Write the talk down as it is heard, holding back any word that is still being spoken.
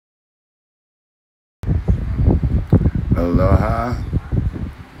Aloha.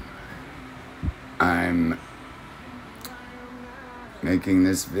 I'm making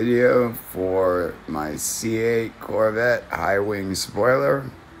this video for my C8 Corvette high wing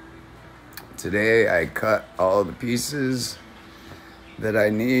spoiler. Today I cut all the pieces that I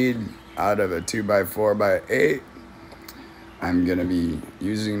need out of a 2x4x8. I'm gonna be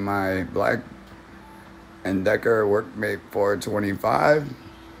using my Black & Decker Workmate 425.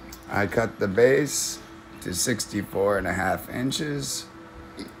 I cut the base to 64.5 inches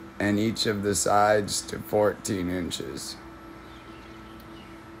and each of the sides to 14 inches.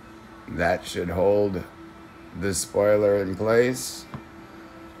 That should hold the spoiler in place.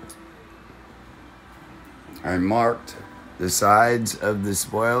 I marked the sides of the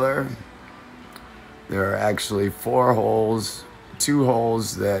spoiler. There are actually 4 holes, 2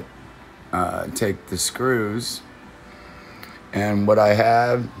 holes that take the screws. And what I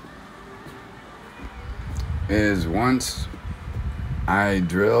have is, once I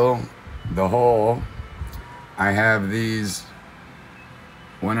drill the hole, I have these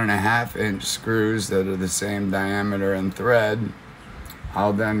 1.5 inch screws that are the same diameter and thread.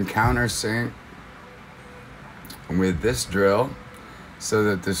 I'll then countersink with this drill so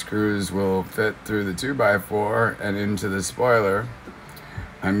that the screws will fit through the 2x4 and into the spoiler.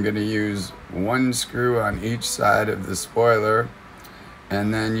 I'm going to use 1 screw on each side of the spoiler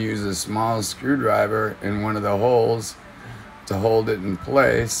and then use a small screwdriver in one of the holes to hold it in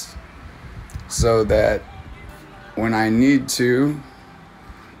place so that when I need to,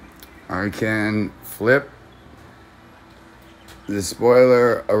 I can flip the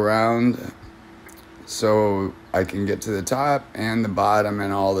spoiler around so I can get to the top and the bottom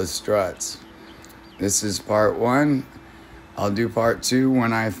and all the struts. This is part 1. I'll do part 2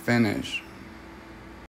 when I finish.